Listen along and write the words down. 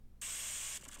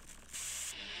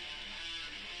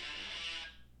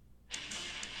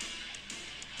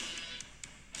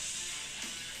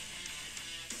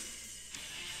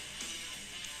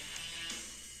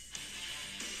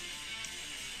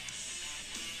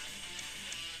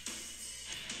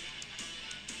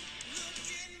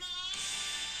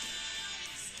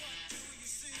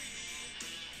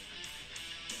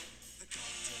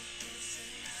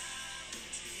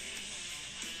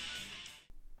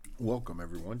Welcome,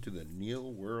 everyone, to the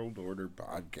Neil World Order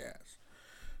podcast.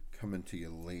 Coming to you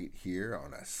late here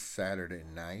on a Saturday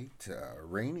night,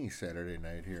 rainy Saturday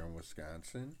night here in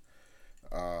Wisconsin.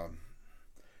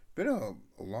 Been a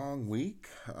long week.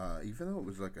 Even though it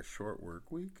was like a short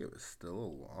work week, it was still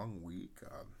a long week.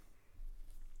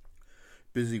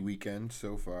 Busy weekend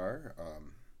so far.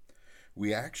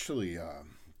 We actually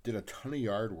did a ton of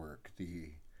yard work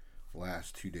the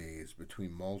last 2 days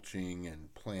between mulching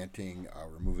and planting,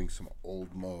 removing some old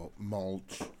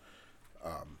mulch,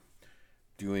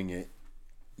 doing it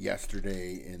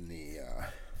yesterday in the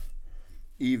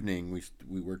evening.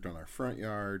 We worked on our front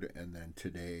yard, and then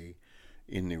today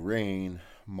in the rain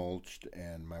mulched,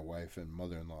 and my wife and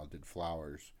mother-in-law did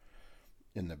flowers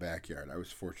in the backyard. I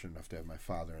was fortunate enough to have my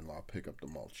father-in-law pick up the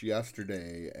mulch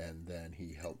yesterday, and then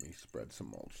he helped me spread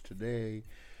some mulch today.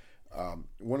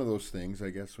 One of those things,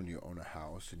 I guess, when you own a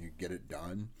house and you get it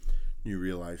done, you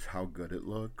realize how good it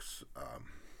looks.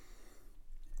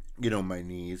 My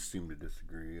knees seem to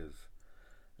disagree.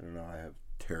 I don't know, I have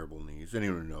terrible knees.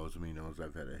 Anyone who knows me knows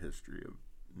I've had a history of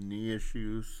knee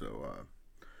issues, so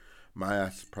my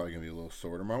ass is probably going to be a little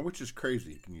sore tomorrow, which is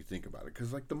crazy when you think about it,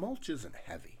 because, the mulch isn't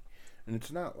heavy, and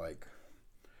it's not,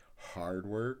 hard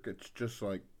work. It's just,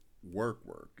 work,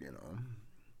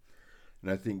 And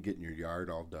I think getting your yard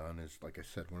all done is, like I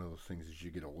said, one of those things as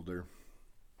you get older,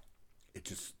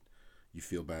 you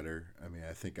feel better. I mean,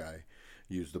 I think I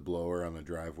used the blower on the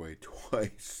driveway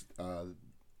twice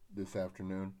this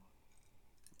afternoon.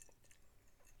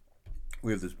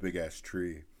 We have this big-ass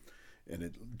tree, and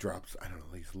it drops, I don't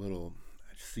know, these little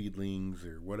seedlings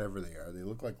or whatever they are. They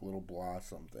look like little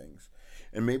blossom things.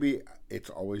 And maybe it's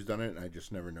always done it, and I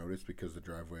just never noticed because the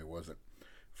driveway wasn't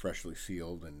freshly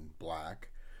sealed and black.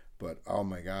 But oh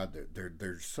my God,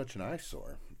 they're such an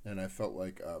eyesore, and I felt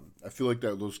like I feel like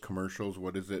those commercials.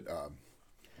 What is it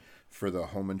for the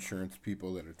home insurance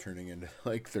people that are turning into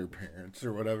their parents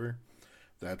or whatever?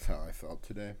 That's how I felt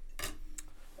today.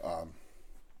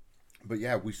 But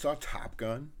yeah, we saw Top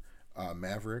Gun,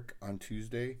 Maverick on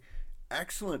Tuesday.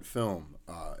 Excellent film.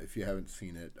 If you haven't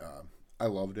seen it, I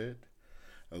loved it.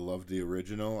 I loved the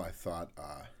original. I thought,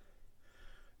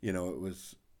 it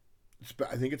was.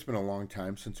 I think it's been a long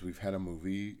time since we've had a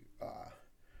movie,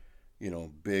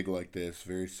 big like this,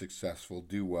 very successful,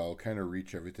 do well, kind of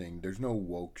reach everything. There's no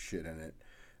woke shit in it.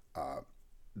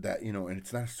 And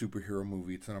it's not a superhero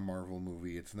movie. It's not a Marvel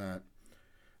movie. It's not,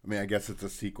 I guess it's a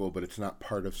sequel, but it's not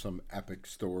part of some epic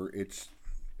story. It's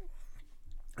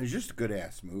just a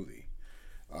good-ass movie.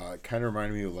 It kind of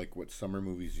reminded me of what summer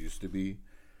movies used to be.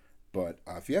 But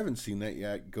if you haven't seen that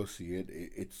yet, go see it.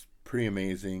 It's pretty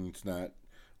amazing. It's not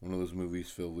one of those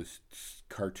movies filled with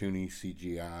cartoony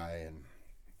CGI and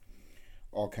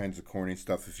all kinds of corny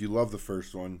stuff. If you love the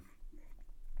first one,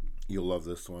 you'll love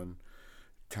this one.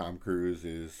 Tom Cruise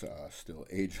is still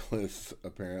ageless,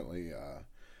 apparently.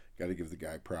 Got to give the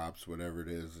guy props, whatever it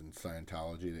is in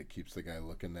Scientology that keeps the guy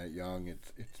looking that young.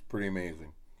 It's pretty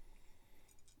amazing.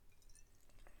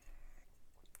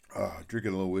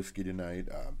 Drinking a little whiskey tonight.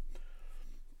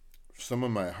 Some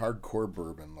of my hardcore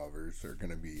bourbon lovers are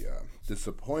going to be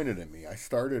disappointed in me. I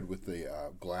started with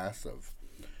a glass of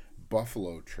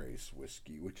Buffalo Trace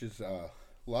whiskey, which is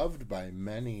loved by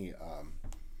many.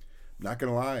 Not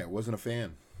going to lie, I wasn't a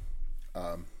fan.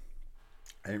 I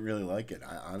didn't really like it.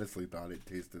 I honestly thought it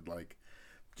tasted like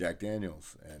Jack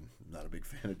Daniels, and I'm not a big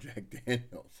fan of Jack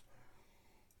Daniels.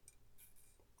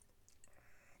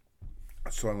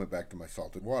 So I went back to my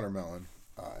salted watermelon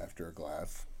after a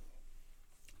glass.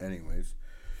 Anyways,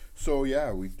 so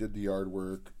yeah, we did the yard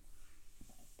work,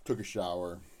 took a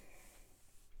shower.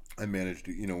 I managed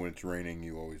to, when it's raining,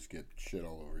 you always get shit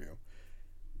all over you.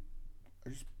 I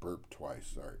just burped twice,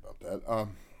 sorry about that.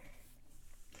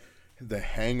 The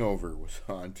Hangover was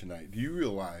on tonight. Do you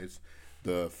realize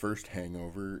the first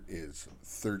Hangover is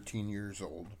 13 years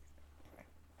old?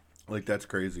 That's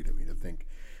crazy to me to think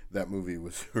that movie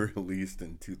was released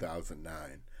in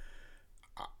 2009.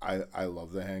 I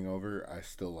love The Hangover. I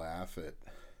still laugh at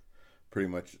pretty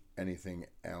much anything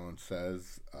Alan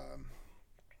says.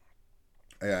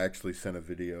 I actually sent a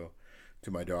video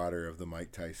to my daughter of the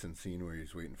Mike Tyson scene where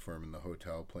he's waiting for him in the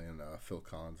hotel playing Phil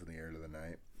Collins in the Air of the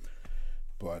Night.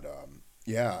 But,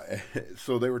 yeah,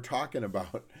 so they were talking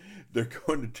about they're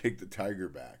going to take the tiger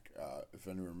back, if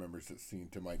anyone remembers that scene,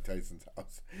 to Mike Tyson's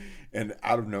house. And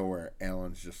out of nowhere,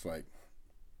 Alan's just like,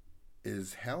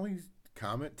 is Halley's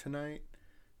Comet tonight?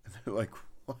 And they're like,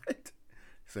 what?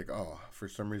 He's like, oh, for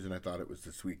some reason I thought it was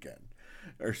this weekend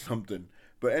or something.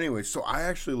 But anyway, so I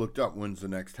actually looked up when's the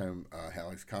next time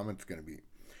Halley's Comet's going to be.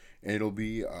 And it'll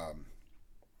be,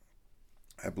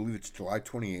 I believe it's July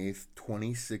 28th,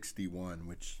 2061,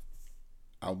 which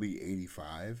I'll be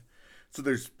 85. So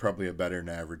there's probably a better than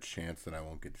average chance that I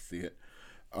won't get to see it.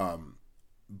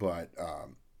 But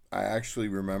I actually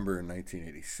remember in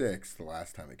 1986, the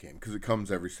last time it came, because it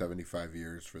comes every 75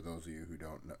 years for those of you who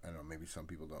don't know. I don't know, maybe some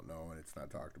people don't know and it's not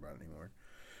talked about anymore.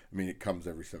 I mean, it comes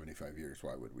every 75 years.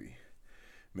 Why would we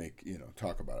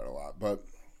talk about it a lot? But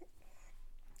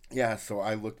yeah, so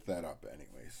I looked that up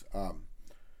anyways.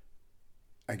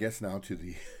 I guess now to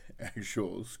the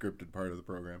actual scripted part of the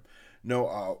program.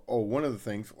 No, one of the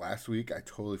things last week I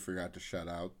totally forgot to shout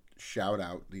out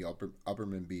the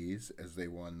Upperman Bees as they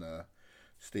won the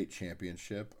state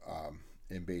championship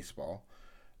in baseball.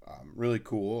 Really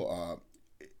cool.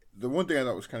 The one thing I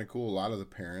thought was kind of cool, a lot of the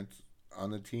parents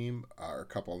on the team, or a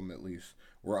couple of them at least,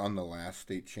 were on the last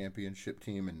state championship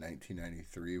team in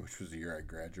 1993, which was the year I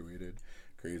graduated.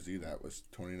 Crazy, that was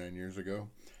 29 years ago.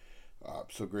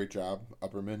 So great job,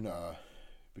 Upperman.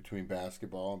 Between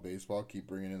basketball and baseball, keep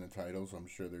bringing in the titles. I'm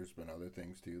sure there's been other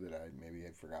things too that I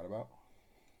forgot about.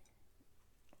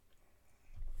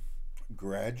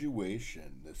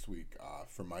 Graduation this week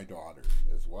for my daughter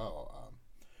as well,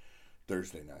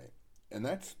 Thursday night, and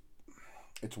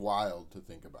it's wild to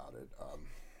think about it.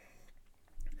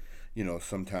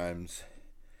 Sometimes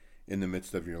in the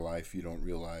midst of your life, you don't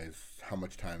realize how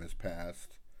much time has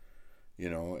passed.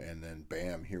 And then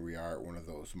bam, here we are at one of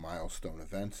those milestone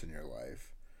events in your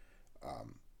life.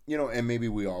 And maybe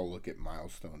we all look at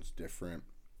milestones different.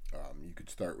 You could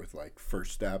start with like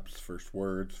first steps, first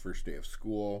words, first day of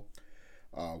school.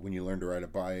 When you learn to ride a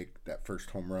bike, that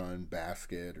first home run,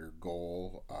 basket, or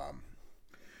goal.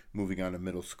 Moving on to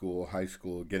middle school, high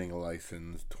school, getting a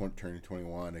license, turning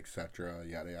 21, etc.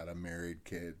 Yada yada, married,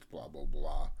 kids, blah blah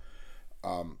blah.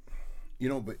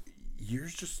 But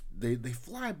years just they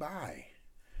fly by.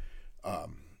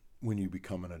 When you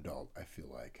become an adult, I feel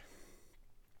like.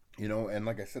 And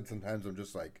like I said, sometimes I'm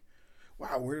just like,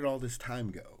 wow, where did all this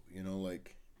time go?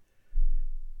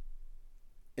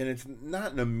 And it's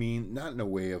not in a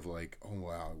way of like, oh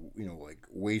wow, like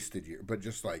wasted year, but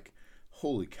just like,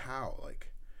 holy cow,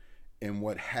 like, and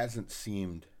what hasn't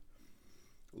seemed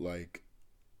like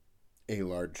a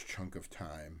large chunk of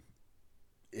time,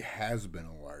 it has been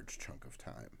a large chunk of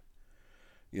time,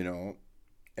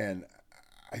 and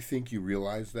I think you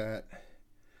realize that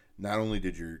not only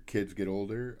did your kids get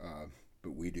older,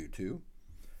 but we do too.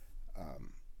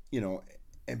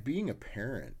 And being a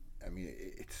parent, I mean,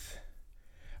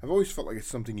 I've always felt like it's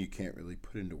something you can't really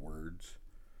put into words.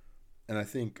 And I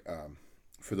think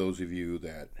for those of you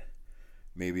that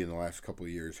maybe in the last couple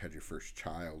of years had your first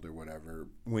child or whatever,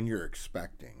 when you're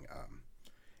expecting,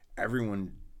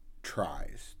 everyone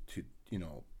tries to,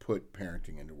 put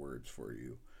parenting into words for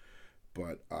you.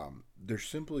 But there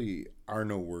simply are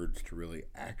no words to really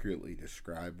accurately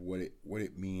describe what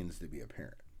it means to be a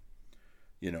parent.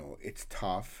 It's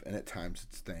tough, and at times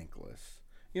it's thankless.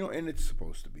 And it's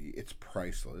supposed to be. It's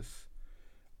priceless.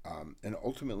 And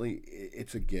ultimately,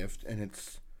 it's a gift, and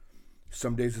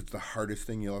some days it's the hardest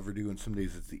thing you'll ever do, and some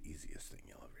days it's the easiest thing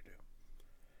you'll ever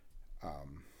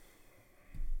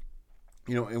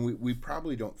do. And we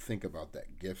probably don't think about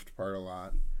that gift part a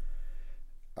lot.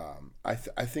 I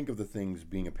think of the things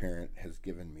being a parent has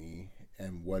given me,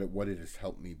 and what it has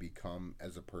helped me become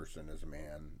as a person, as a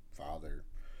man, father.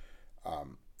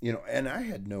 And I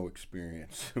had no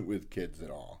experience with kids at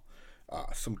all.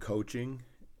 Some coaching,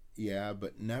 yeah,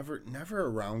 but never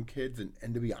around kids.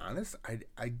 And to be honest,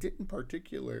 I didn't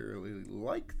particularly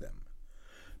like them.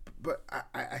 But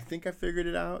I think I figured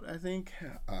it out, I think.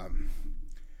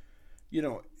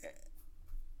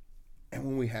 And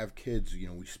when we have kids,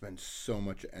 we spend so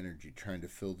much energy trying to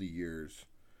fill the years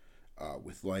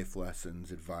with life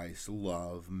lessons, advice,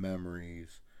 love,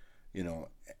 memories,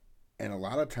 and a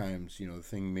lot of times, the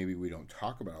thing maybe we don't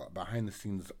talk about behind the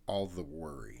scenes, all the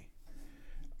worry.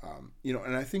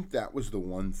 And I think that was the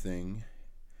one thing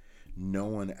no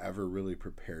one ever really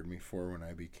prepared me for when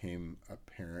I became a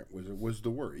parent was the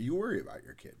worry. You worry about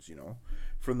your kids,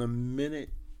 from the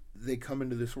minute they come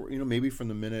into this world, maybe from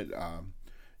the minute,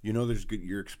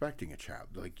 you're expecting a child,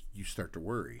 like you start to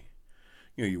worry.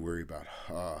 You worry about,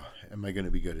 am I going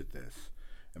to be good at this?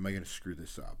 Am I going to screw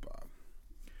this up?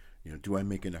 Do I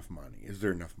make enough money? Is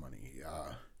there enough money?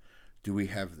 Do we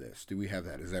have this? Do we have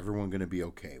that? Is everyone going to be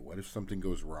okay? What if something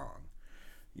goes wrong?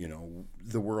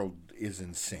 The world is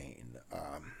insane.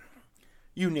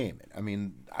 You name it. I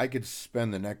mean, I could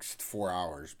spend the next 4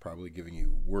 hours probably giving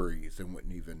you worries and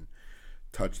wouldn't even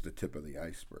touch the tip of the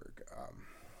iceberg.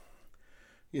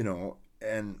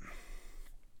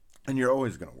 And you're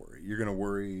always going to worry. You're going to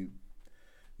worry,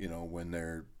 when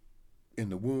they're in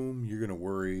the womb. You're going to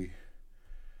worry,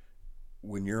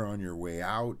 when you're on your way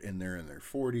out and they're in their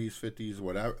 40s, 50s,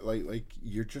 whatever, like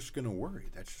you're just gonna worry.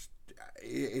 That's just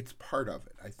it's part of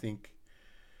it. I think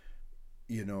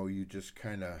you just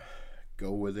kind of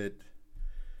go with it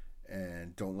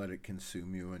and don't let it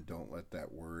consume you, and don't let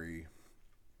that worry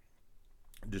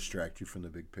distract you from the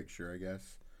big picture, I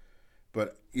guess.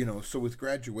 But so with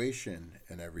graduation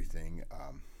and everything,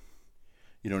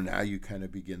 now you kind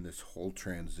of begin this whole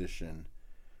transition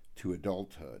to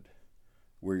adulthood,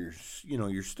 where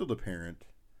you're still the parent,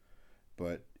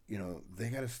 but they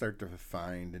got to start to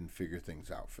find and figure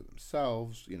things out for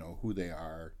themselves. Who they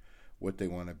are, what they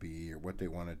want to be, or what they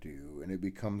want to do, and it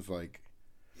becomes like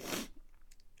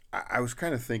I was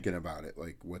kind of thinking about it,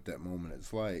 like what that moment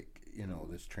is like.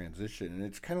 This transition, and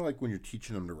it's kind of like when you're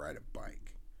teaching them to ride a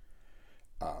bike.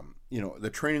 The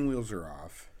training wheels are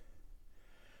off.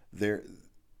 They're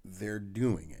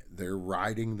doing it. They're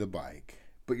riding the bike,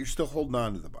 but you're still holding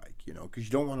on to the bike, because you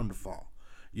don't want them to fall.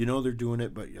 They're doing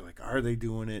it, but you're like, are they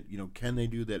doing it? Can they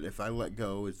do that? If I let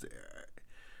go, is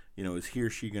he or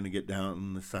she going to get down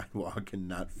on the sidewalk and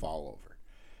not fall over?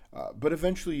 But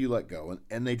eventually you let go,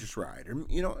 and they just ride,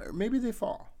 or maybe they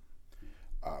fall.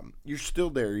 You're still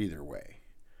there either way,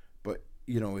 but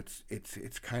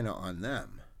it's kind of on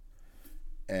them,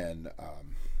 and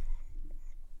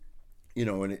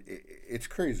and it's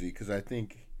crazy because I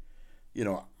think,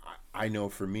 I know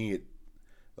for me,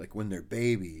 like when they're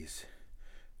babies,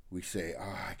 we say,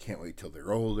 I can't wait till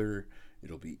they're older.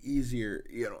 It'll be easier,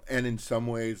 and in some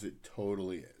ways it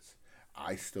totally is.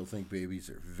 I still think babies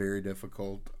are very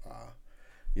difficult.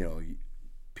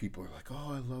 People are like,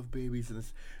 oh, I love babies, and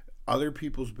this. Other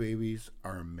people's babies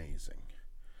are amazing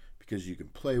because you can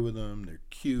play with them. They're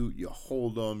cute. You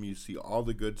hold them. You see all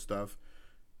the good stuff,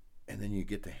 and then you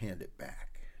get to hand it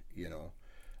back.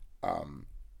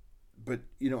 But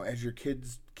as your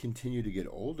kids continue to get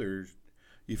older,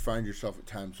 you find yourself at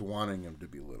times wanting them to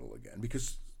be little again,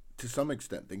 because to some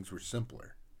extent things were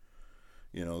simpler.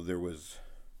 There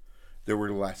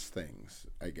were less things,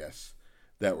 I guess,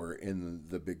 that were in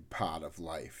the big pot of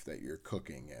life that you're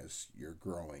cooking as you're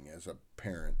growing as a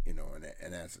parent,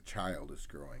 and as a child is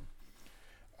growing.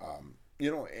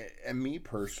 And me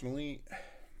personally,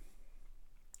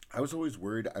 I was always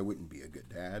worried I wouldn't be a good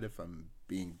dad, if I'm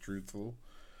being truthful.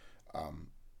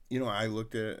 I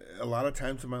looked at a lot of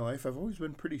times in my life, I've always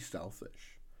been pretty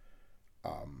selfish.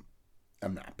 I'm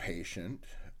not patient,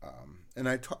 and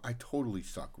I totally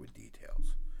suck with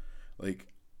details.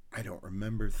 Like, I don't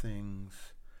remember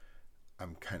things.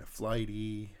 I'm kind of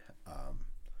flighty. I'm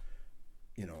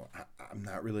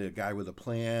not really a guy with a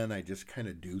plan. I just kind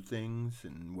of do things,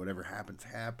 and whatever happens,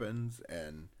 happens.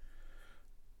 And,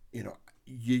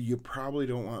 you probably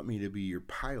don't want me to be your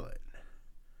pilot.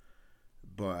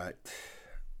 But,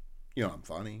 I'm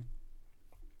funny.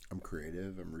 I'm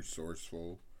creative. I'm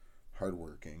resourceful,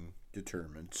 hardworking,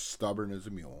 determined, stubborn as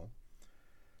a mule.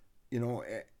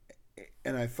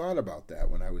 And I thought about that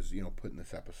when I was, putting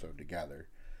this episode together.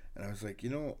 And I was like,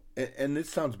 and this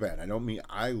sounds bad.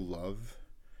 I love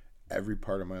every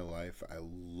part of my life. I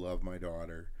love my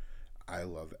daughter. I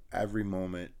love every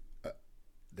moment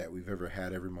that we've ever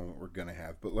had, every moment we're going to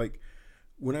have. But like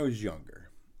when I was younger,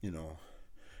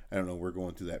 I don't know, we're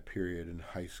going through that period in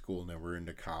high school, and then we're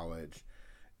into college.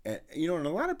 And, and a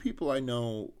lot of people I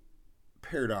know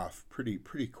paired off pretty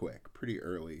quick, pretty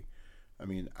early. I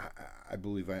mean, I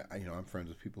believe I'm friends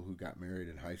with people who got married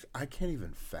in high school. I can't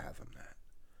even fathom that.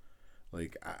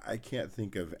 Like, I can't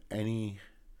think of any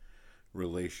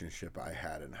relationship I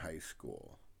had in high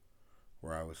school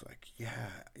where I was like, yeah,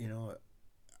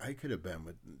 I could have been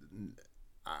with.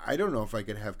 I don't know if I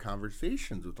could have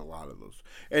conversations with a lot of those,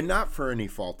 and not for any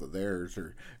fault of theirs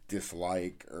or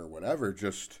dislike or whatever.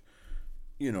 Just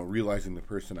realizing the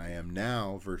person I am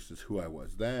now versus who I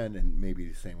was then, and maybe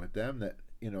the same with them. That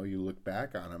you look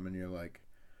back on them and you're like,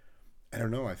 I don't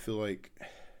know. I feel like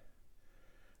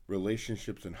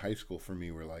relationships in high school for me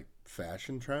were like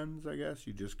fashion trends, I guess.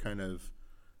 You just kind of,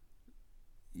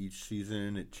 each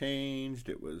season it changed.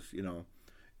 It was,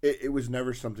 it was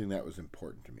never something that was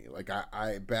important to me. Like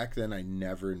I back then, I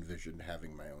never envisioned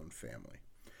having my own family.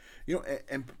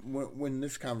 And when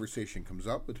this conversation comes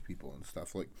up with people and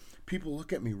stuff, like, people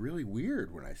look at me really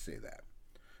weird when I say that.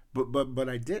 But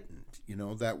I didn't.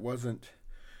 That wasn't,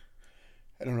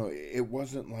 I don't know, it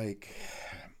wasn't like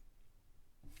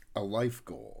a life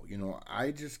goal.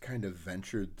 I just kind of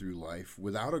ventured through life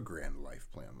without a grand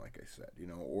life plan, like I said,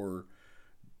 or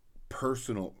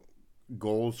personal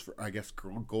goals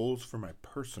goals for my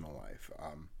personal life.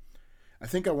 I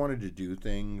think I wanted to do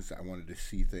things. I wanted to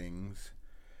see things.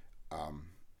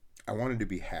 I wanted to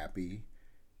be happy,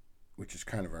 which is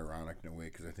kind of ironic in a way,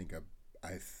 because I think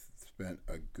I spent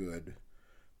a good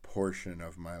portion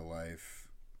of my life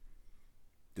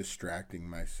distracting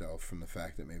myself from the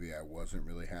fact that maybe I wasn't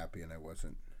really happy and I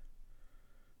wasn't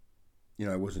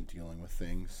dealing with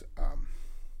things.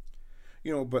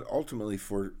 But ultimately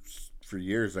for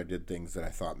years I did things that I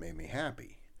thought made me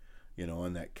happy,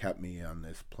 and that kept me on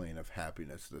this plane of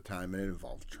happiness at the time. And it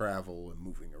involved travel and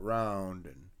moving around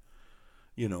and,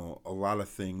 a lot of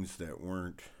things that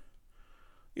weren't,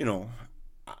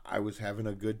 I was having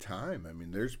a good time. I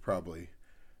mean,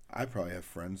 I probably have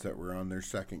friends that were on their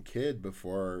second kid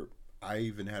before I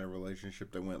even had a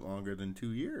relationship that went longer than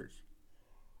 2 years.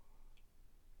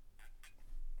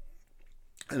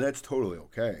 And that's totally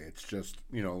okay. It's just,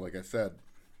 like I said,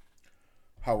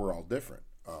 how we're all different.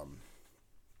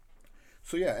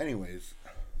 So yeah, anyways,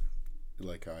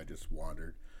 like how I just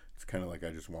wandered. It's kind of like I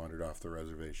just wandered off the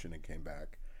reservation and came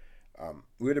back.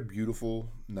 We had a beautiful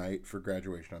night for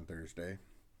graduation on Thursday.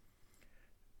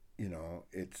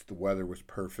 The weather was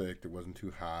perfect. It wasn't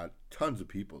too hot. Tons of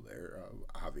people there,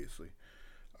 obviously.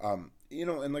 And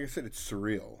like I said, it's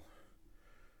surreal.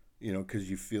 Because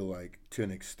you feel like, to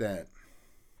an extent,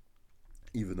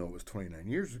 even though it was 29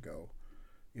 years ago,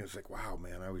 it's like, wow,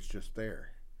 man, I was just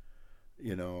there.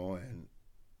 And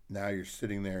now you're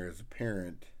sitting there as a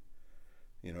parent,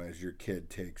 as your kid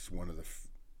takes one of the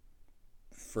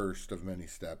first of many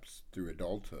steps through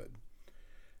adulthood.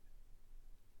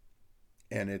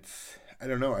 And I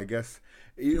don't know, I guess,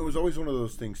 it was always one of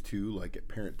those things too, like at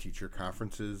parent-teacher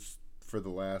conferences for the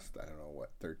last,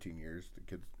 13 years, the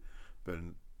kids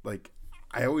been, like,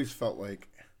 I always felt like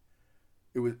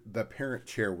the parent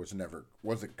chair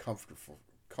wasn't comfortable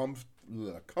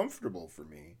for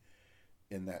me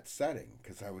in that setting,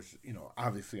 because I was,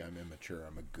 obviously I'm immature,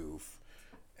 I'm a goof,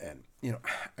 and,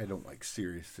 I don't like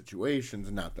serious situations,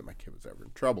 not that my kid was ever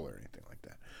in trouble or anything like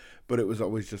that, but it was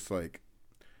always just like,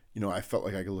 I felt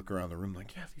like I could look around the room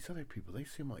like, yeah, these other people, they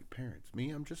seem like parents.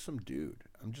 Me, I'm just some dude.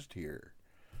 I'm just here.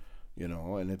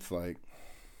 And it's like,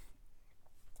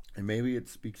 and maybe it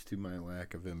speaks to my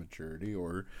lack of immaturity,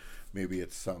 or maybe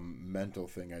it's some mental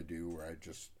thing I do where I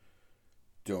just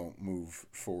don't move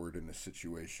forward in a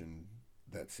situation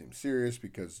that seems serious,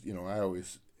 because, I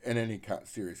always, in any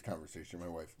serious conversation, my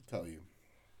wife will tell you,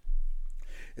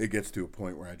 it gets to a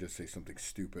point where I just say something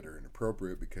stupid or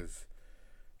inappropriate because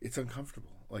it's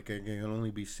uncomfortable. Like, I can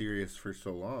only be serious for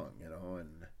so long, and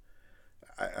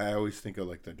I always think of,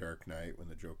 like, The Dark Knight, when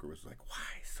the Joker was like,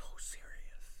 why so serious?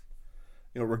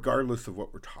 Regardless of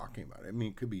what we're talking about. I mean,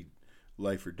 it could be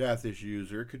life or death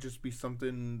issues, or it could just be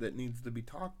something that needs to be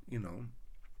talked,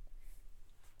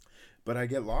 But I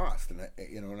get lost, and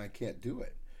I can't do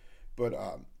it. But,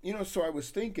 so I was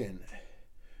thinking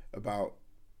about,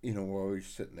 while we were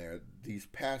sitting there, these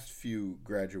past few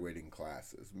graduating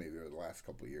classes, maybe over the last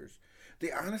couple of years,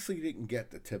 they honestly didn't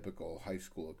get the typical high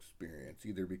school experience,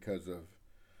 either because of,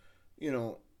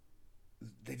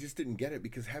 they just didn't get it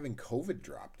because having COVID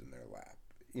dropped in their lap,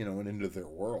 and into their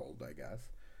world, I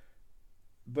guess.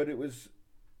 But it was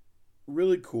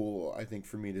really cool, I think,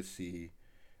 for me to see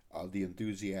the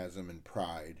enthusiasm and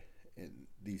pride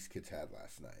these kids had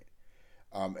last night.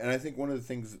 And I think one of the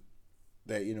things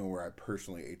that, where I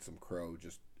personally ate some crow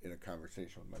just in a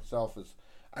conversation with myself is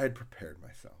I had prepared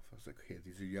myself. I was like, okay,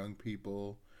 these are young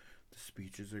people. The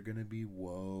speeches are going to be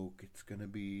woke. It's going to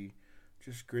be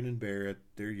just grin and bear it.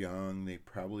 They're young. They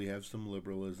probably have some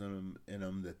liberalism in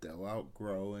them that they'll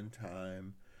outgrow in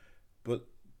time. But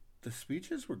the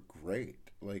speeches were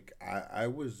great. Like, I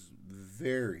was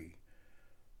very,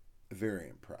 very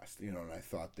impressed, and I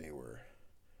thought they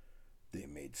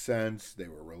made sense. They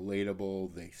were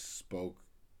relatable. They spoke,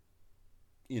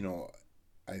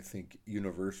 I think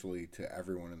universally to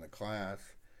everyone in the class.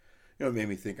 It made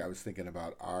me think, I was thinking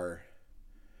about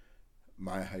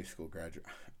my high school graduate.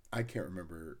 I can't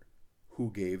remember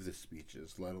who gave the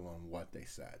speeches, let alone what they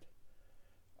said.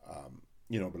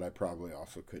 But I probably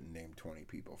also couldn't name 20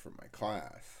 people from my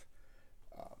class.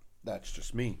 That's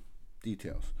just me.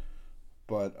 Details.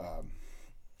 But,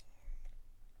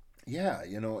 yeah,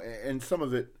 and some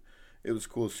of it was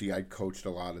cool to see. I coached a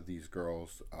lot of these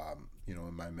girls,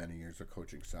 in my many years of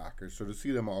coaching soccer. So to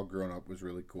see them all grown up was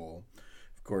really cool.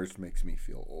 Of course, makes me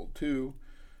feel old too,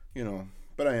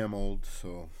 but I am old,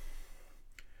 so,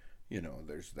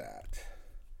 there's that.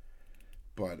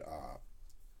 But,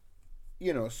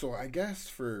 so I guess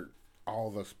for all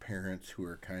of us parents who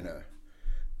are kind of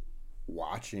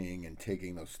watching and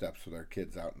taking those steps with our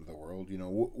kids out into the world,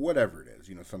 whatever it is,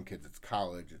 some kids, it's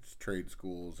college, it's trade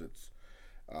schools, it's,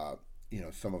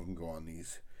 some of them go on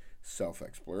these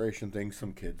self-exploration things,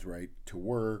 some kids right to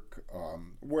work,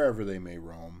 wherever they may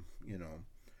roam,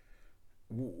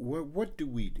 what do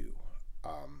we do?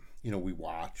 We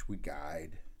watch, we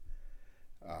guide,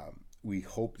 we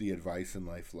hope the advice and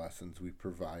life lessons we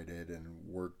provided and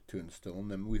work to instill in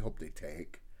them, we hope they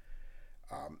take.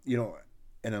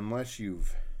 And unless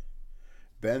you've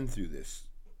been through this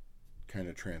kind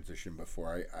of transition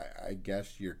before, I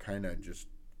guess you're kind of just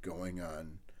going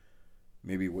on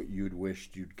maybe what you'd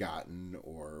wished you'd gotten,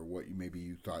 or what maybe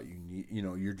you thought you need.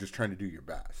 You're just trying to do your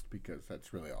best, because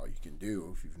that's really all you can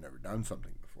do if you've never done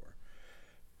something before.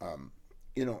 Um,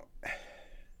 you know,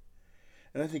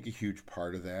 and I think a huge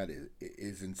part of that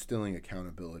is instilling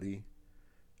accountability.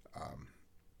 Um,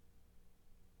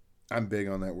 I'm big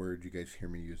on that word. You guys hear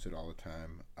me use it all the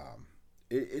time.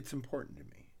 It's important to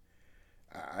me.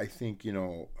 I think,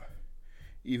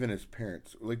 even as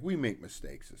parents, like, we make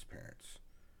mistakes as parents.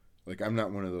 Like, I'm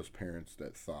not one of those parents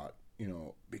that thought,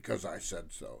 because I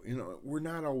said so. We're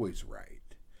not always right.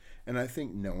 And I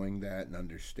think knowing that and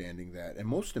understanding that, and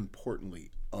most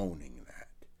importantly, owning that,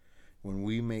 when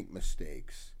we make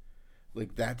mistakes,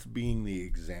 like, that's being the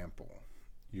example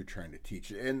you're trying to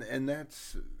teach. And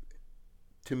that's,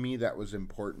 to me, that was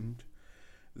important.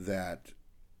 That,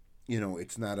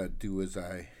 it's not a do as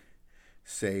I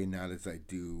say, not as I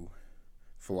do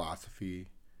philosophy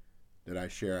that I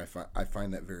share. I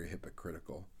find that very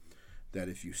hypocritical. That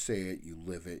if you say it, you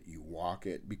live it, you walk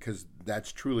it, because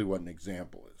that's truly what an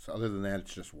example is. Other than that,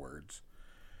 it's just words.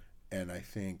 And I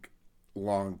think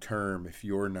long term, if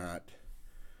you're not,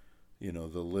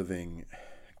 the living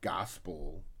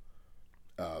gospel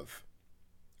of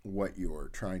what you're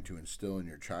trying to instill in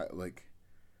your child, like,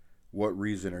 what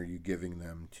reason are you giving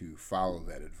them to follow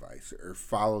that advice or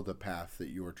follow the path that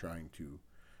you're trying to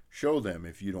show them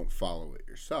if you don't follow it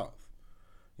yourself?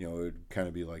 It would kind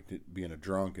of be like being a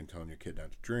drunk and telling your kid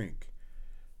not to drink.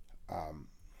 Um,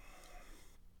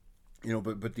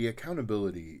 but the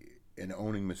accountability and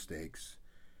owning mistakes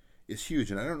is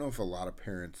huge. And I don't know if a lot of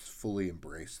parents fully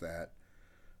embrace that,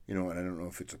 and I don't know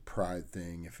if it's a pride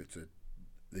thing, if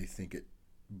they think it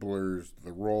blurs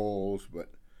the roles, but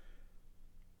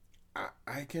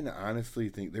I can honestly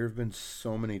think there have been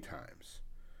so many times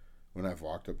when I've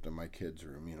walked up to my kid's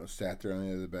room, sat there on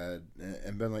the other bed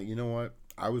and been like, you know what?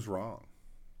 I was wrong.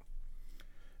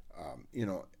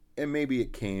 And maybe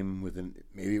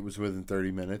it was within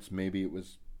 30 minutes. Maybe it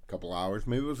was a couple hours.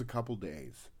 Maybe it was a couple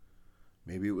days.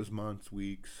 Maybe it was months,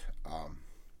 weeks.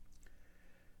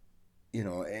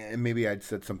 And maybe I'd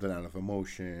said something out of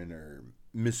emotion or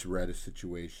misread a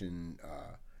situation,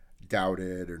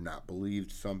 doubted or not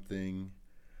believed something.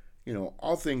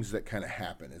 All things that kind of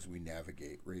happen as we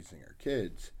navigate raising our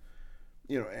kids.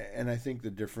 And I think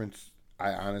the difference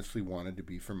I honestly wanted to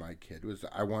be for my kid was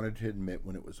I wanted to admit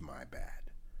when it was my bad.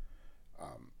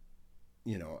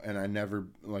 And I never,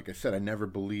 like I said, I never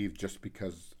believed just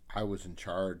because I was in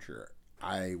charge or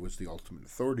I was the ultimate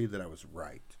authority that I was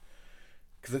right.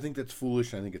 Because I think that's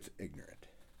foolish and I think it's ignorant.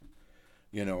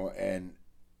 And,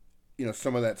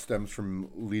 some of that stems from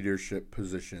leadership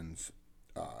positions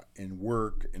in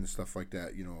work and stuff like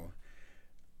that.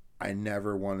 I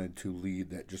never wanted to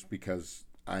lead that just because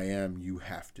I am, you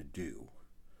have to do.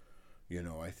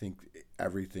 I think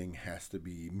everything has to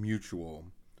be mutual.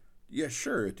 Yeah,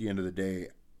 sure, at the end of the day,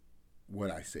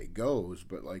 what I say goes,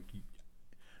 but, like,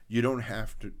 you don't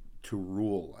have to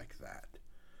rule like that.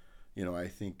 I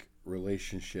think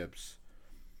relationships,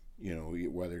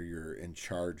 whether you're in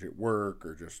charge at work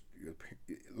or just,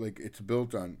 like, it's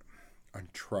built on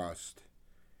trust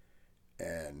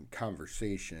and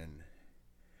conversation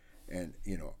and,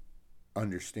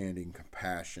 understanding,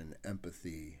 compassion,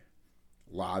 empathy,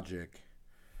 logic.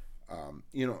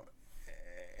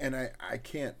 And I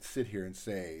can't sit here and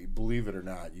say, believe it or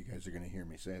not, you guys are going to hear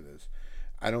me say this,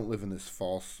 I don't live in this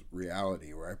false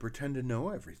reality where I pretend to know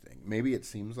everything. Maybe it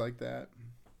seems like that,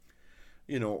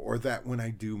 or that when I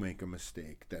do make a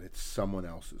mistake, that it's someone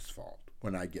else's fault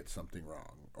when I get something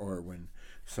wrong or when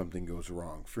something goes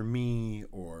wrong for me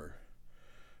or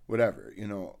whatever,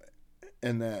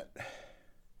 and that,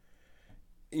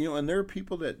 and there are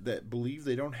people that believe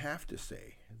they don't have to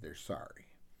say they're sorry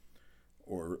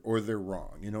or they're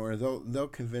wrong, or they'll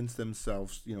convince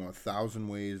themselves, 1,000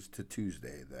 ways to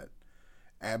Tuesday that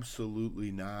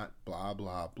absolutely not, blah,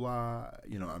 blah, blah,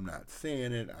 I'm not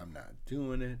saying it, I'm not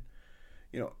doing it,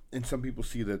 and some people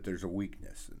see that there's a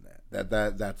weakness in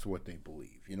that's what they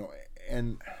believe,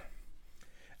 and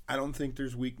I don't think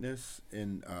there's weakness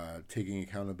in taking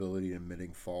accountability,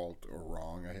 admitting fault or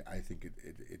wrong. I think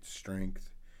it's strength,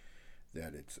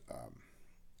 that it's,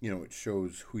 it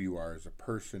shows who you are as a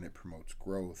person. It promotes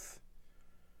growth,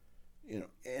 and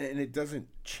it doesn't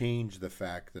change the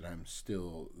fact that I'm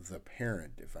still the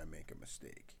parent if I make a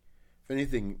mistake. If If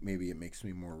anything, maybe it makes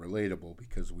me more relatable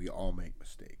because we all make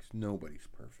mistakes. Nobody's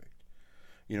perfect.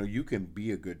 You can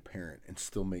be a good parent and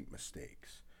still make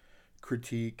mistakes.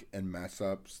 Critique and mess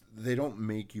ups, they don't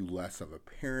make you less of a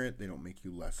parent, they don't make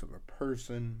you less of a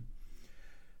person.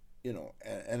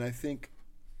 And I think,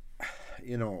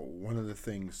 one of the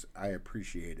things I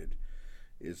appreciated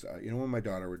is, when my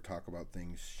daughter would talk about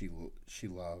things she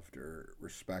loved or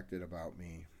respected about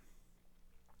me,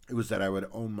 it was that I would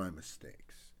own my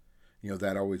mistakes.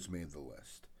 That always made the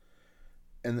list.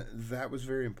 And that was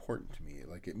very important to me.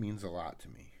 Like, it means a lot to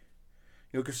me.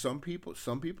 Because some people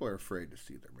are afraid to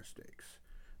see their mistakes.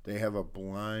 They have a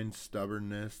blind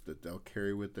stubbornness that they'll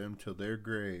carry with them till their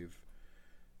grave.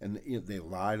 And they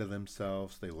lie to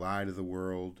themselves. They lie to the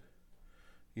world.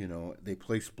 They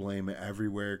place blame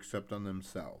everywhere except on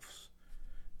themselves.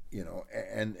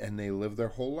 And they live their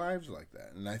whole lives like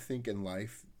that. And I think in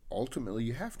life, ultimately,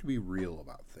 you have to be real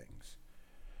about things.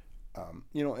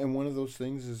 And one of those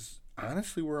things is,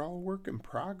 honestly, we're all a work in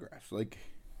progress. Like,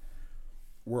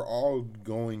 we're all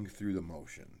going through the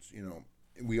motions.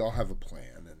 We all have a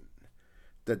plan, and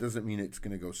that doesn't mean it's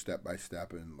going to go step by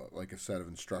step and like a set of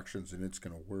instructions, and it's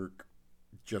going to work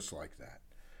just like that.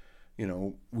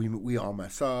 We all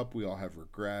mess up. We all have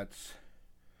regrets.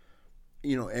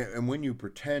 And when you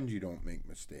pretend you don't make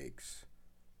mistakes,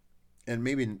 and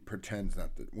maybe pretend's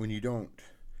not that, when you don't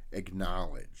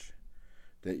acknowledge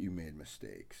that you made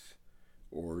mistakes,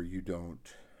 or you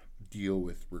don't deal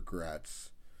with regrets,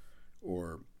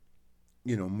 or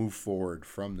move forward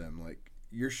from them, like,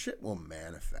 your shit will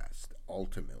manifest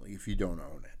ultimately if you don't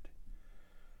own it.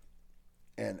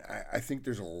 And I think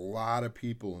there's a lot of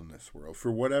people in this world,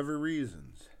 for whatever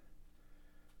reasons,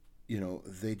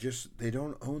 they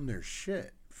don't own their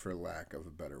shit, for lack of a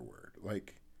better word.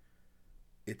 Like,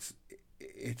 it's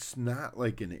not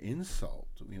like an insult.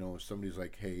 If somebody's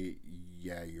like, hey,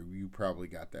 yeah, you probably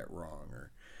got that wrong,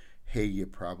 or hey, you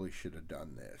probably should have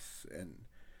done this. And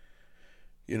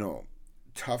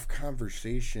tough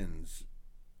conversations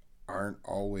aren't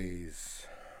always,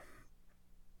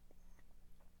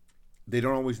 they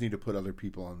don't always need to put other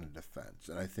people on the defense.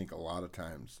 And I think a lot of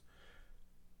times,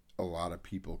 a lot of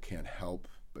people can't help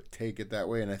but take it that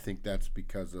way. And I think that's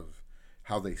because of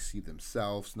how they see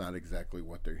themselves, not exactly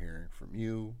what they're hearing from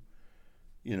you.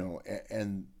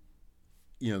 And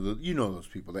those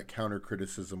people that counter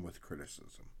criticism with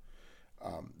criticism.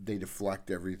 They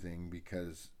deflect everything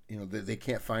because they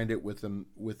can't find it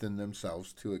within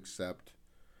themselves to accept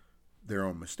their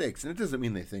own mistakes. And it doesn't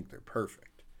mean they think they're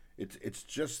perfect. It's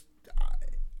just,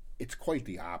 it's quite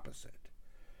the opposite.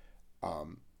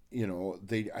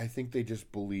 I think they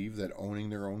just believe that owning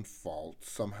their own fault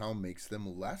somehow makes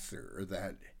them lesser, or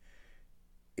that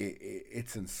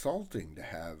it's insulting to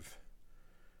have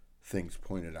things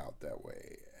pointed out that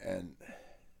way. And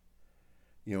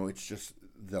it's just,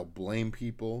 they'll blame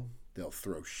people, they'll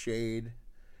throw shade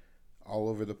all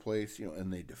over the place,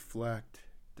 and they deflect.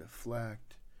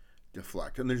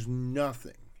 And there's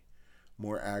nothing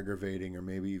more aggravating, or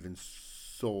maybe even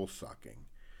soul sucking,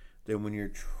 than when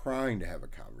you're trying to have a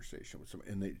conversation with someone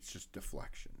and it's just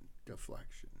deflection.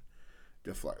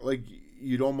 Like,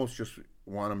 you'd almost just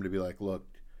want them to be like, look,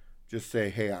 just say,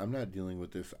 hey, I'm not dealing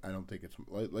with this. I don't think it's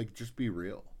like just be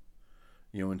real,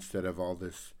 instead of all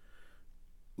this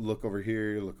look over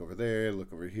here, look over there,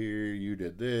 look over here, you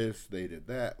did this, they did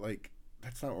that. Like,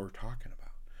 that's not what we're talking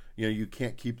about. You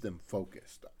can't keep them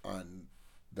focused on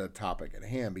the topic at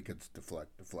hand because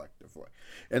deflect.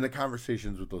 And the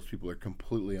conversations with those people are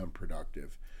completely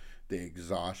unproductive. They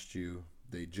exhaust you.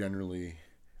 They generally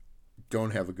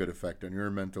don't have a good effect on your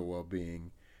mental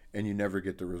well-being, and you never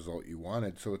get the result you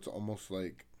wanted. So it's almost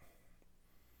like,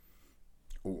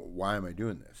 why am I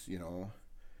doing this?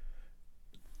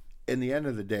 In the end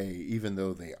of the day, even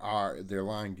though they're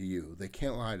lying to you, they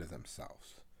can't lie to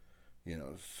themselves.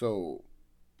 So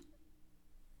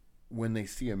when they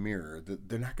see a mirror,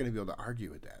 they're not going to be able to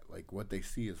argue with that. Like, what they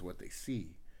see is what they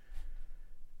see.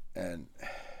 And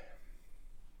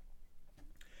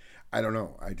I don't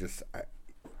know.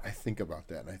 I think about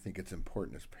that, and I think it's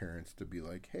important as parents to be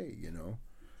like, hey,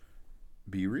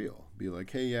 be real. Be like,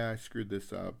 hey, yeah, I screwed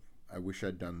this up. I wish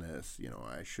I'd done this.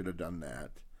 I should have done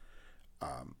that.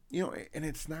 And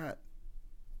it's not,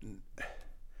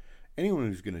 anyone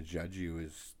who's going to judge you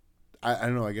is, I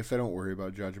don't know, I guess I don't worry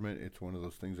about judgment. It's one of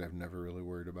those things I've never really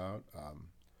worried about.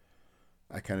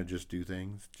 I kind of just do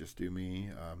things, just do me.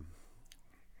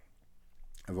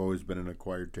 I've always been an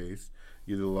acquired taste.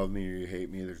 You either love me or you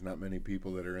hate me. There's not many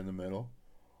people that are in the middle.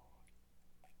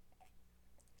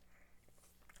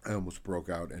 I almost broke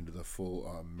out into the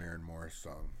full Maren Morris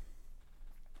song.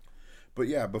 But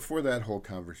yeah, before that whole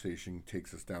conversation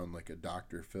takes us down like a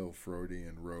Dr. Phil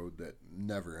Freudian road that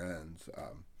never ends,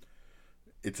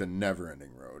 it's a never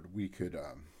ending road. We could,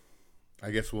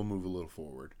 I guess we'll move a little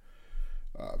forward.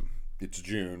 It's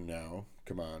June now.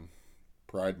 Come on.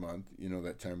 Pride Month, you know,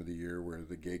 that time of the year where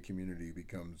the gay community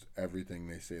becomes everything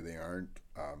they say they aren't.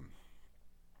 I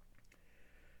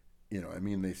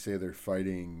mean, they say they're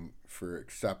fighting for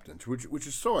acceptance, which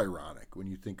is so ironic when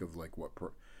you think of like what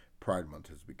Pride Month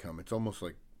has become. It's almost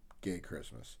like gay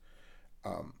Christmas.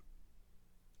 Um,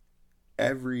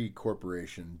 every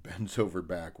corporation bends over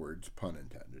backwards, pun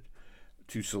intended,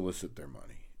 to solicit their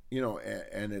money.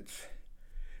 And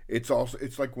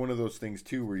it's like one of those things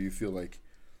too where you feel like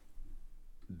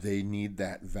they need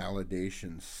that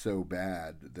validation so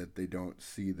bad that they don't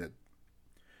see that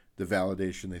the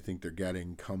validation they think they're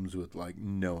getting comes with like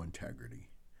no integrity.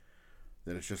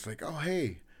 That it's just like, oh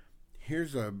hey,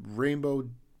 here's a rainbow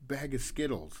bag of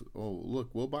Skittles. Oh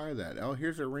look, we'll buy that. Oh,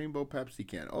 here's a rainbow Pepsi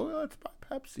can. Oh, let's buy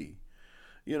Pepsi.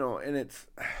 And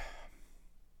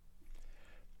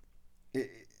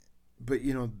but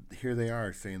here they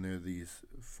are saying they're these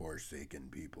forsaken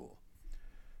people.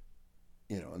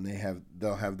 And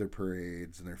they'll have their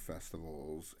parades and their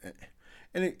festivals,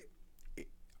 and it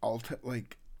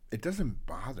doesn't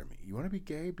bother me. You want to be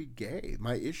gay, be gay.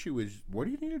 My issue is, what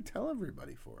do you need to tell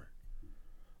everybody for?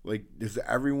 Like, does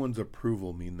everyone's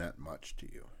approval mean that much to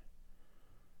you?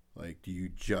 Like, do you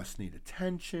just need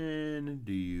attention?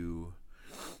 Do you,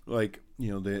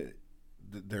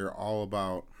 they're all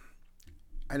about,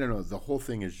 I don't know, the whole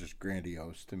thing is just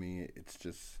grandiose to me. It's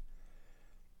just,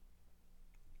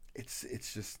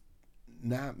 it's just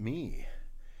not me,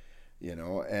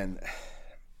 and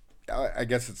I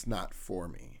guess it's not for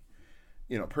me.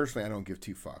 Personally, I don't give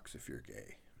two fucks if you're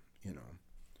gay,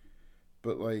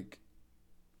 but like,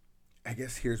 I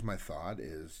guess here's my thought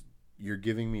is you're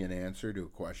giving me an answer to a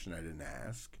question I didn't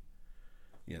ask.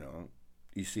 You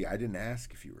see, I didn't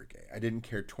ask if you were gay. I didn't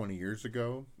care 20 years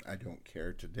ago. I don't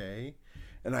care today.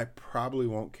 And I probably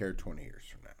won't care 20 years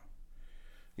from now.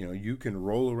 You can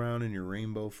roll around in your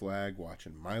rainbow flag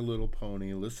watching My Little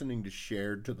Pony, listening to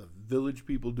Cher till the Village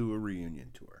People do a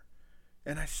reunion tour.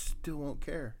 And I still won't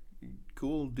care.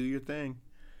 Cool, do your thing.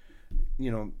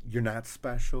 You're not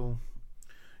special.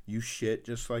 You shit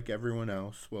just like everyone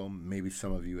else. Well, maybe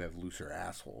some of you have looser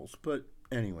assholes. But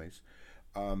anyways,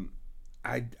 I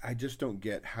just don't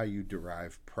get how you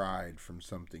derive pride from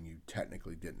something you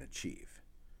technically didn't achieve.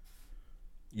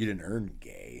 You didn't earn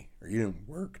gay, or you didn't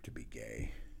work to be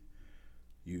gay.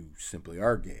 You simply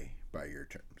are gay by your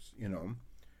terms,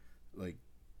 Like,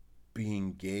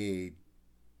 being gay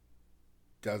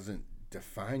doesn't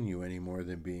define you any more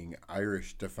than being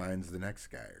Irish defines the next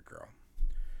guy or girl.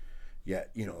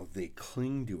 Yet, they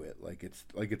cling to it like it's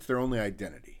their only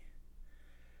identity.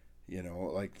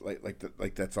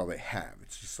 Like that's all they have.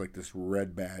 It's just like this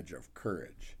red badge of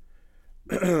courage.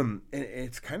 And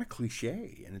it's kind of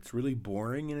cliche, and it's really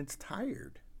boring, and it's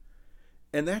tired.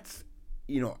 And that's,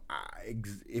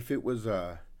 if it was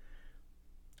I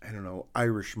don't know,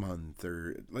 Irish month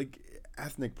or like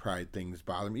ethnic pride things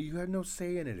bother me. You have no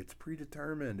say in it. It's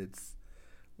predetermined. It's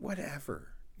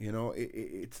whatever.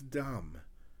 It's dumb.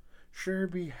 Sure,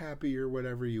 be happy or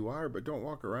whatever you are, but don't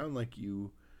walk around like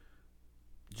you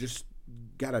just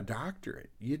got a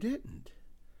doctorate. You didn't.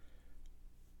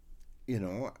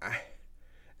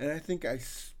 I think I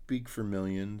speak for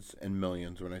millions and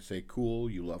millions when I say, cool,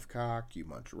 you love cock, you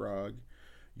munch rug,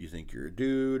 you think you're a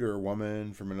dude or a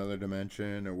woman from another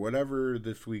dimension, or whatever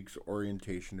this week's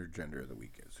orientation or gender of the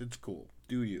week is. It's cool.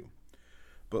 Do you.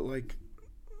 But, like,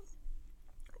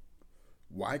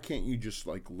 why can't you just,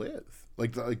 like, live?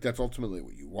 Like that's ultimately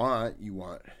what you want. You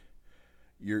want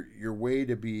your way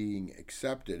to being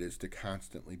accepted is to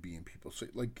constantly be in people's... So,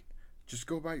 like, just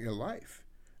go about your life.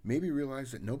 Maybe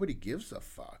realize that nobody gives a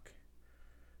fuck.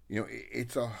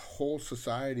 It's a whole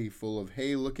society full of,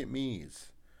 hey, look at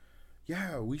me's.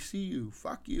 Yeah, we see you.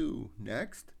 Fuck you.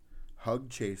 Next. Hug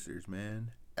chasers,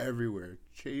 man. Everywhere.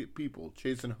 People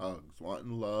chasing hugs,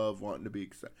 wanting love, wanting to be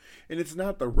accepted. And it's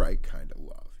not the right kind of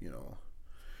love,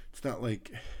 It's not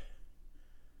like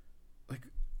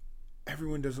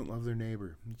everyone doesn't love their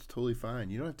neighbor. It's totally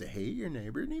fine. You don't have to hate your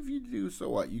neighbor. And if you do, so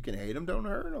what? You can hate them. Don't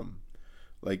hurt them.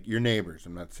 Like, your neighbors.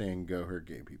 I'm not saying go hurt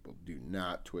gay people. Do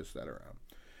not twist that around.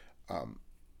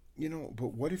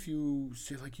 But what if you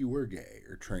say like you were gay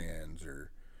or trans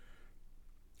or,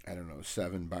 I don't know,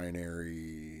 7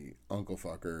 binary uncle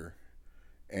fucker,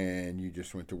 and you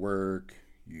just went to work,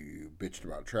 you bitched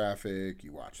about traffic,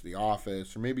 you watched The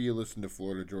Office, or maybe you listened to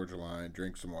Florida Georgia Line,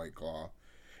 drank some White Claw,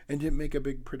 and didn't make a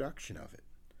big production of it.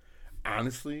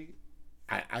 Honestly,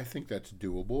 I think that's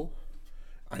doable.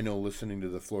 I know listening to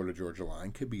the Florida Georgia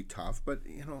line could be tough, but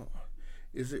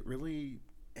is it really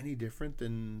any different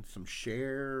than some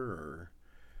Cher or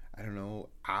I don't know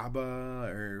ABBA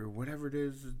or whatever it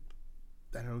is?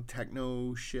 I don't know,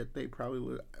 techno shit. They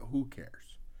probably who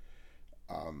cares?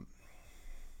 Um,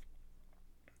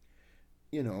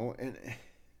 and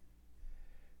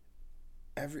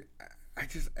every I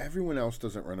just everyone else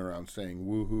doesn't run around saying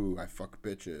woohoo, I fuck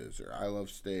bitches or I love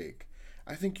steak.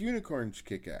 I think unicorns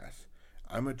kick ass.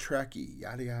 I'm a Trekkie,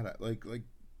 yada yada. Like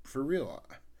for real.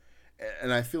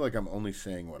 And I feel like I'm only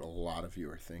saying what a lot of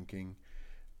you are thinking.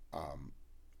 Um,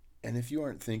 and if you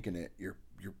aren't thinking it, you're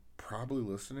probably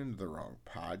listening to the wrong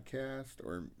podcast,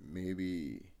 or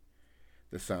maybe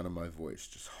the sound of my voice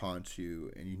just haunts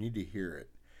you, and you need to hear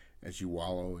it as you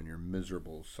wallow in your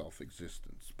miserable self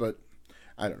existence. But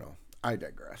I don't know. I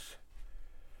digress.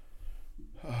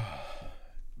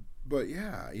 But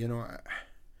yeah, I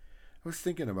was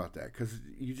thinking about that because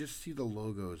you just see the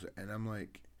logos, and I'm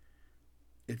like,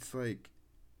 it's like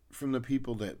from the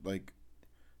people that like,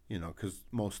 because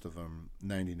most of them,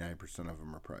 99% of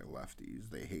them are probably lefties.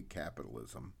 They hate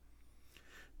capitalism,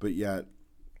 but yet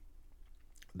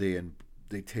they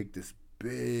they take this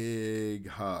big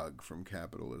hug from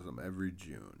capitalism every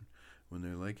June when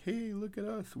they're like, "Hey, look at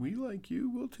us. We like you.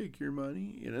 We'll take your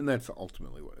money." And that's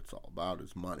ultimately what it's all about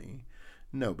is money.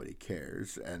 Nobody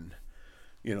cares. And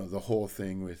the whole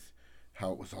thing with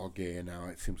how it was all gay and now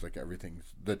it seems like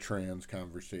everything's the trans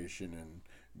conversation and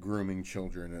grooming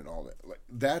children and all that. Like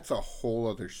that's a whole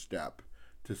other step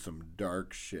to some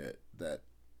dark shit that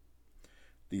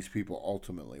these people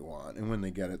ultimately want. And when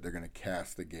they get it, they're going to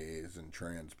cast the gays and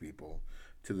trans people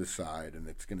to the side, and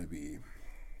it's going to be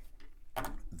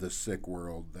the sick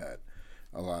world that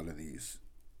a lot of these,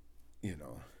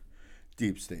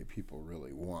 deep state people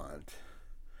really want.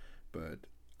 But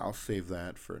I'll save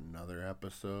that for another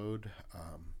episode.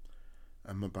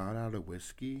 I'm about out of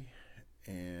whiskey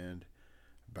and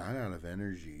about out of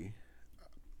energy.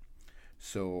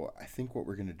 So I think what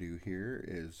we're going to do here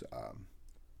is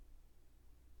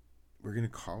we're going to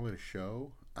call it a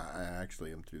show. I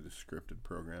actually am through the scripted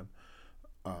program.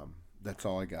 That's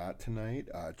all I got tonight.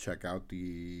 Check out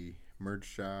the merch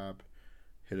shop.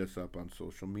 Hit us up on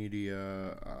social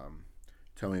media.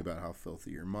 Tell me about how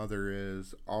filthy your mother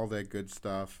is. All that good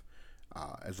stuff.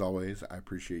 As always, I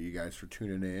appreciate you guys for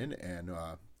tuning in, and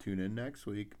tune in next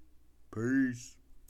week. Peace.